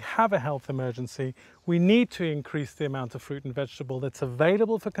emergency. We have a health emergency. We need to increase the amount of fruit and vegetable that's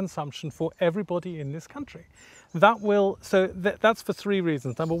available for consumption for everybody in this country. That's for three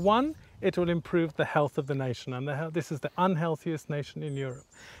reasons. Number one, it will improve the health of the nation, and this is the unhealthiest nation in Europe.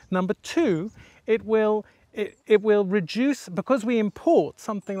 Number two, it will reduce, because we import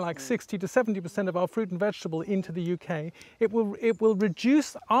something like 60 to 70% of our fruit and vegetable into the UK, it will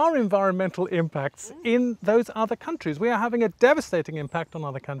reduce our environmental impacts in those other countries. We are having a devastating impact on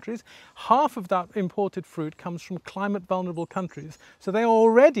other countries. Half of that imported fruit comes from climate vulnerable countries. So they are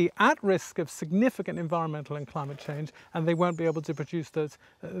already at risk of significant environmental and climate change, and they won't be able to produce those.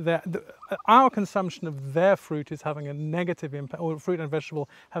 Our consumption of their fruit is having a negative impact, or fruit and vegetable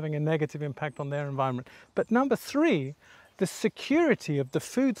having a negative impact on their environment. But number three, the security of the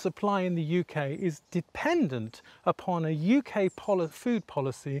food supply in the UK is dependent upon a UK food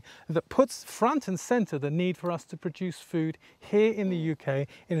policy that puts front and centre the need for us to produce food here in the UK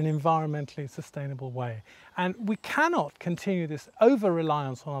in an environmentally sustainable way. And we cannot continue this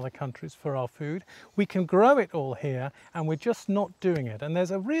over-reliance on other countries for our food. We can grow it all here, and we're just not doing it. And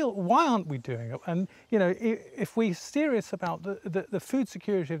there's a real, why aren't we doing it? And, you know, if we're serious about the food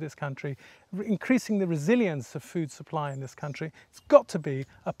security of this country, increasing the resilience of food supply in this country, it's got to be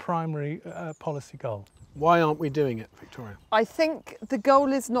a primary policy goal. Why aren't we doing it, Victoria? I think the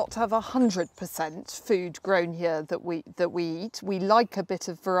goal is not to have 100% food grown here that we eat. We like a bit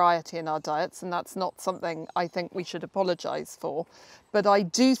of variety in our diets, and that's not something I think we should apologise for. But I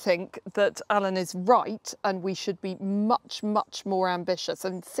do think that Alan is right, and we should be much, much more ambitious.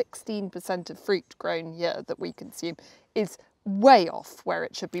 And 16% of fruit grown here that we consume is way off where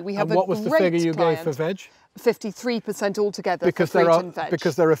it should be. We have and what was the figure you gave for veg? 53% altogether because for fruit and veg.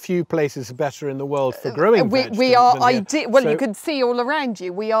 Because there are a few places better in the world for growing veg. Well, you can see all around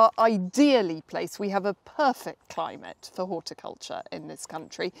you, we are ideally placed. We have a perfect climate for horticulture in this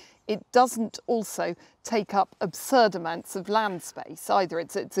country. It doesn't also take up absurd amounts of land space either.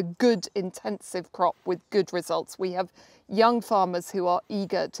 It's a good intensive crop with good results. We have young farmers who are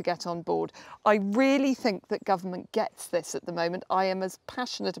eager to get on board. I really think that government gets this at the moment. I am as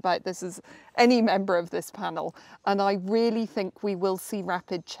passionate about this as any member of this panel, and I really think we will see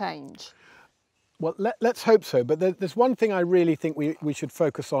rapid change. Well, let's hope so. But there's one thing I really think we should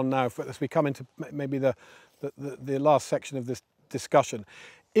focus on now as we come into maybe the last section of this discussion.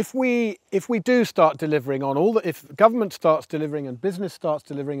 If we do start delivering on if government starts delivering and business starts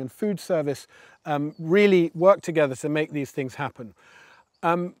delivering and food service really work together to make these things happen,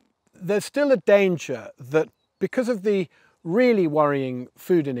 there's still a danger that because of the really worrying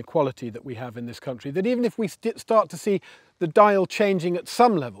food inequality that we have in this country, that even if we start to see the dial changing at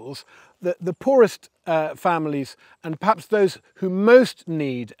some levels, the poorest families and perhaps those who most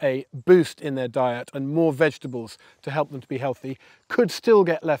need a boost in their diet and more vegetables to help them to be healthy could still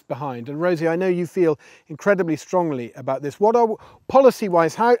get left behind. And Rosie, I know you feel incredibly strongly about this. What are,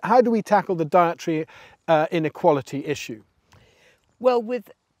 policy-wise, how do we tackle the dietary inequality issue? Well,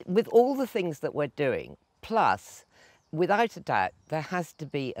 with all the things that we're doing, plus, without a doubt, there has to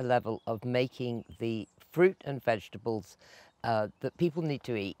be a level of making the fruit and vegetables that people need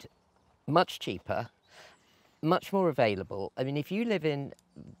to eat much cheaper, much more available. I mean, if you live in,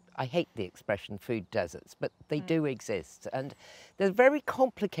 I hate the expression food deserts, but they do exist. And they're very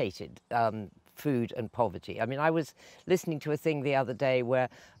complicated food and poverty. I mean, I was listening to a thing the other day where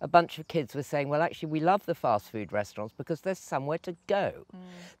a bunch of kids were saying, well, actually, we love the fast food restaurants because there's somewhere to go.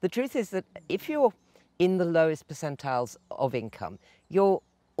 The truth is that if you're in the lowest percentiles of income. You're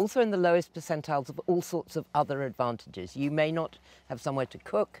also in the lowest percentiles of all sorts of other advantages. You may not have somewhere to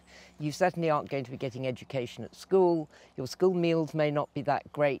cook. You certainly aren't going to be getting education at school. Your school meals may not be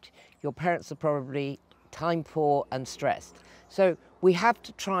that great. Your parents are probably time poor and stressed. So we have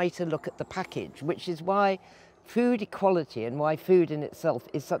to try to look at the package, which is why food equality and why food in itself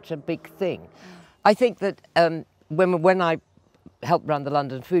is such a big thing. I think that when I helped run the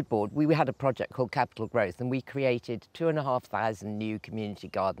London Food Board, we had a project called Capital Growth, and we created 2,500 new community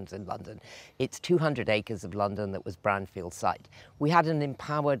gardens in London. It's 200 acres of London that was brownfield site. We had an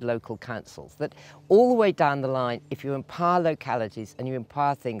empowered local councils that all the way down the line, if you empower localities and you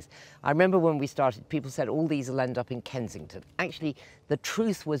empower things, I remember when we started, people said all these will end up in Kensington. Actually, the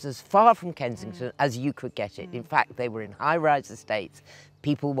truth was as far from Kensington as you could get it. In fact, they were in high-rise estates.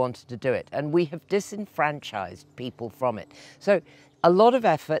 People wanted to do it, and we have disenfranchised people from it. So a lot of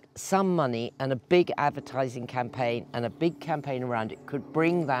effort, some money, and a big advertising campaign and a big campaign around it could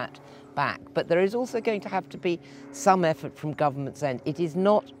bring that back. But there is also going to have to be some effort from government's end. It is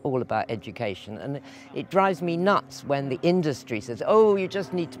not all about education, and it drives me nuts when the industry says, oh, you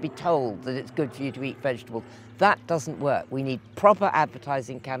just need to be told that it's good for you to eat vegetables. That doesn't work. We need proper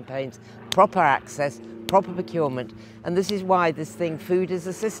advertising campaigns, proper access, proper procurement, and this is why this thing, food is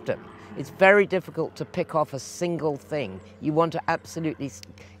a system. It's very difficult to pick off a single thing. You want to absolutely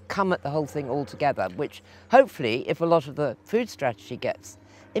come at the whole thing all together, which hopefully, if a lot of the food strategy gets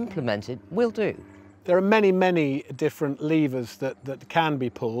implemented, will do. There are many, many different levers that can be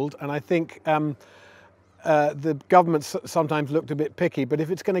pulled, and I think the government sometimes looked a bit picky, but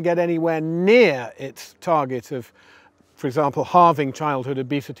if it's going to get anywhere near its target of, for example, halving childhood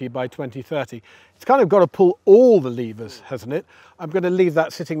obesity by 2030, it's kind of got to pull all the levers, hasn't it? I'm going to leave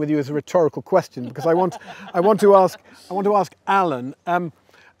that sitting with you as a rhetorical question because I want to ask Alan.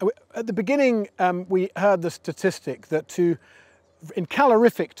 At the beginning, we heard the statistic that in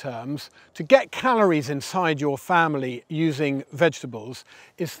calorific terms, to get calories inside your family using vegetables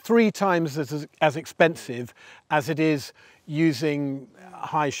is 3 times as expensive as it is using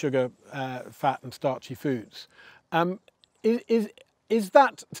high sugar, fat and starchy foods. Is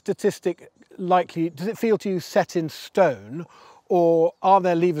that statistic likely, does it feel to you set in stone, or are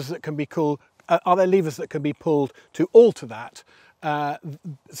there levers that can be pulled to alter that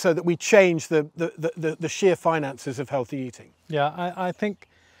so that we change the sheer finances of healthy eating? Yeah, I think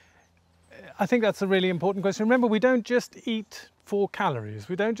that's a really important question. Remember, we don't just eat for calories.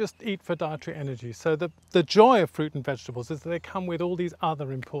 We don't just eat for dietary energy. So the joy of fruit and vegetables is that they come with all these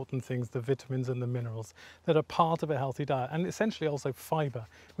other important things, the vitamins and the minerals that are part of a healthy diet, and essentially also fibre,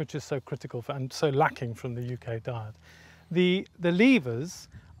 which is so critical and so lacking from the UK diet. The levers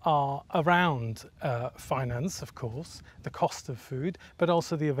are around finance, of course, the cost of food, but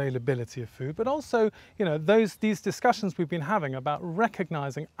also the availability of food, but also, you know, these discussions we've been having about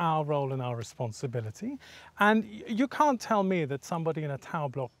recognising our role and our responsibility. And you can't tell me that somebody in a tower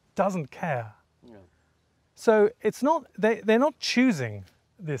block doesn't care. No. So it's not, they're not choosing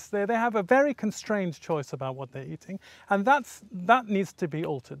this. They have a very constrained choice about what they're eating, and that needs to be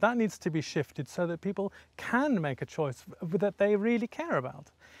altered. That needs to be shifted so that people can make a choice that they really care about.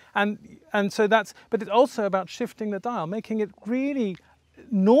 And so but it's also about shifting the dial, making it really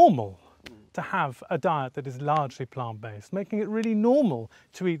normal to have a diet that is largely plant-based, making it really normal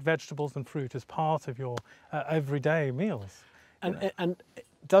to eat vegetables and fruit as part of your everyday meals. And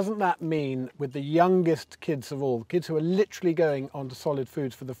doesn't that mean with the youngest kids of all, kids who are literally going onto solid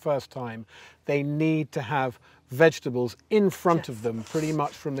foods for the first time, they need to have vegetables in front of them pretty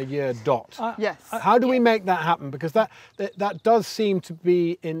much from the year dot? Yes. How do we make that happen? Because that does seem to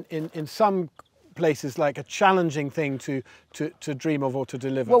be in some places like a challenging thing to dream of or to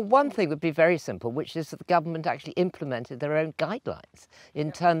deliver. Well, one thing would be very simple, which is that the government actually implemented their own guidelines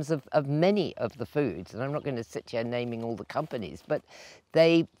in terms of many of the foods. And I'm not going to sit here naming all the companies, but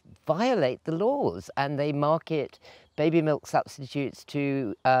they violate the laws and they market baby milk substitutes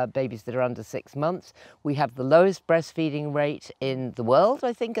to babies that are under 6 months. We have the lowest breastfeeding rate in the world,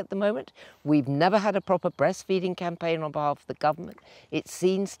 I think, at the moment. We've never had a proper breastfeeding campaign on behalf of the government. It's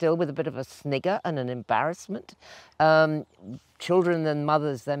seen still with a bit of a snigger and an embarrassment. Children and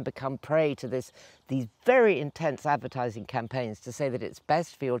mothers then become prey to these very intense advertising campaigns to say that it's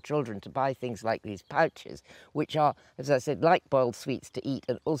best for your children to buy things like these pouches, which are, as I said, like boiled sweets to eat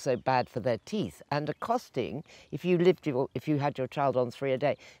and also bad for their teeth, and are costing, if you had your child on 3 a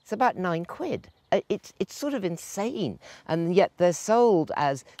day, it's about £9. it's sort of insane, and yet they're sold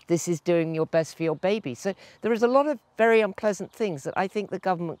as this is doing your best for your baby. So there is a lot of very unpleasant things that I think the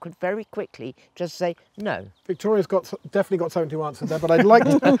government could very quickly just say no. Victoria's definitely got something to answer there, but I'd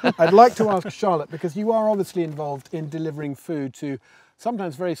like to ask Charlotte, because you are obviously involved in delivering food to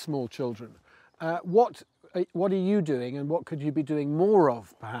sometimes very small children. What are you doing, and what could you be doing more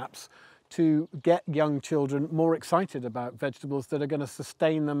of, perhaps, to get young children more excited about vegetables that are going to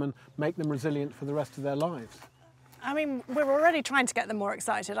sustain them and make them resilient for the rest of their lives? I mean, we're already trying to get them more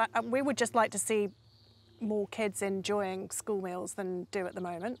excited. We would just like to see more kids enjoying school meals than do at the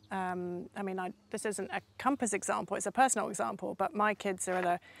moment. I mean, this isn't a Compass example, it's a personal example, but my kids are at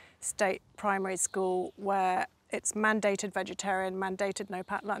a state primary school where it's mandated vegetarian, mandated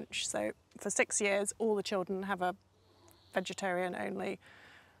no-pat lunch. So for 6 years, all the children have a vegetarian-only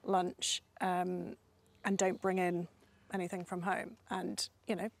lunch and don't bring in anything from home. And,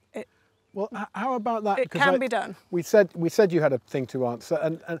 you know, well, how about that? It can be done. We said you had a thing to answer,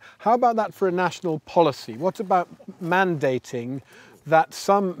 and how about that for a national policy? What about mandating that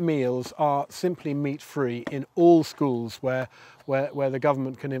some meals are simply meat-free in all schools where the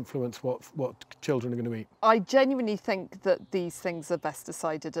government can influence what children are going to eat? I genuinely think that these things are best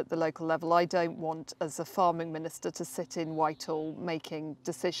decided at the local level. I don't want, as a farming minister, to sit in Whitehall making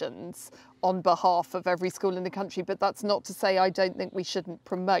decisions on behalf of every school in the country, but that's not to say I don't think we shouldn't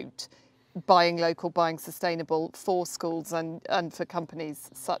promote buying local, buying sustainable for schools and for companies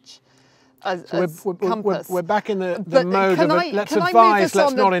such as Compass. We're back in the mode of let's advise,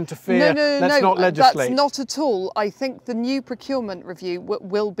 let's not interfere, let's not legislate. That's not at all. I think the new procurement review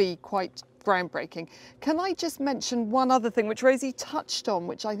will be quite groundbreaking. Can I just mention one other thing which Rosie touched on,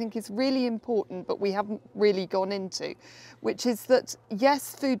 which I think is really important but we haven't really gone into, which is that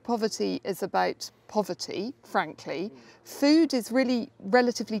yes, food poverty is about poverty, frankly. Food is really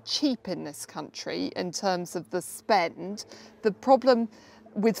relatively cheap in this country in terms of the spend. The problem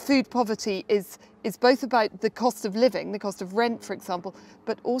with food poverty is both about the cost of living, the cost of rent, for example,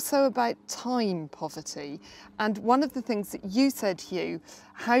 but also about time poverty. And one of the things that you said, Hugh,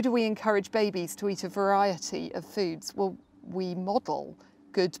 how do we encourage babies to eat a variety of foods? Well, we model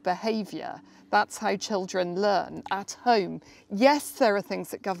good behaviour. That's how children learn at home. Yes, there are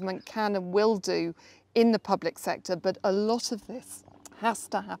things that government can and will do in the public sector, but a lot of this has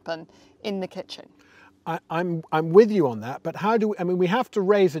to happen in the kitchen. I'm with you on that, but we have to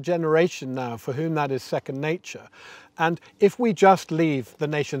raise a generation now for whom that is second nature. And if we just leave the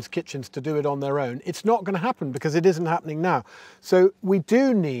nation's kitchens to do it on their own, it's not going to happen because it isn't happening now. So we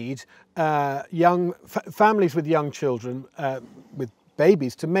do need young families with young children, with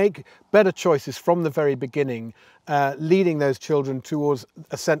babies, to make better choices from the very beginning, leading those children towards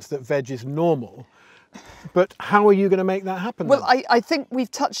a sense that veg is normal. But how are you going to make that happen? Well, I think we've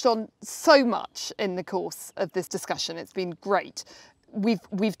touched on so much in the course of this discussion. It's been great.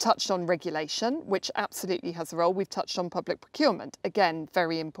 We've touched on regulation, which absolutely has a role. We've touched on public procurement, again,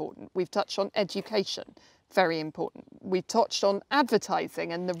 very important. We've touched on education, very important. We've touched on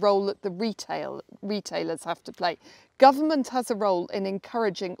advertising and the role that the retailers have to play. Government has a role in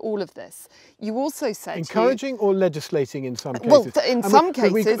encouraging all of this. You also said... Encouraging or legislating in some cases? Well, in some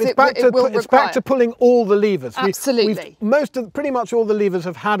cases it will require... It's back to pulling all the levers. Absolutely. Pretty much all the levers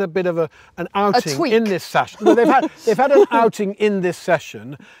have had a bit of an outing in this session. No, they've had an outing in this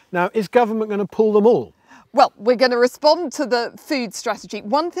session. Now, is government going to pull them all? Well, we're going to respond to the food strategy.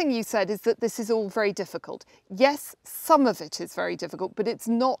 One thing you said is that this is all very difficult. Yes, some of it is very difficult, but it's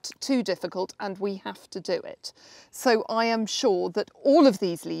not too difficult and we have to do it. So I am sure that all of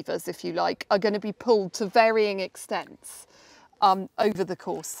these levers, if you like, are going to be pulled to varying extents over the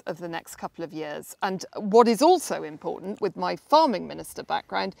course of the next couple of years. And what is also important with my farming minister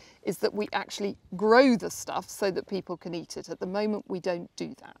background is that we actually grow the stuff so that people can eat it. At the moment, we don't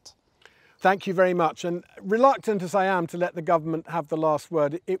do that. Thank you very much. And reluctant as I am to let the government have the last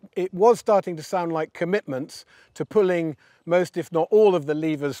word, it was starting to sound like commitments to pulling most, if not all, of the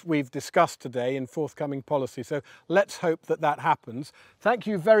levers we've discussed today in forthcoming policy. So let's hope that that happens. Thank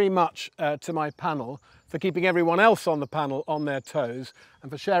you very much to my panel for keeping everyone else on the panel on their toes and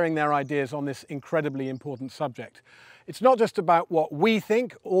for sharing their ideas on this incredibly important subject. It's not just about what we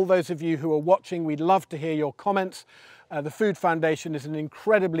think. All those of you who are watching, we'd love to hear your comments. The Food Foundation is an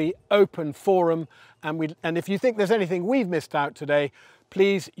incredibly open forum, and if you think there's anything we've missed out today,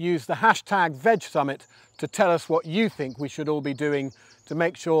 please use the hashtag Veg Summit to tell us what you think we should all be doing to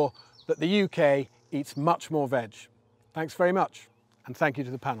make sure that the UK eats much more veg. Thanks very much, and thank you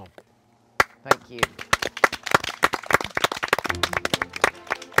to the panel. Thank you.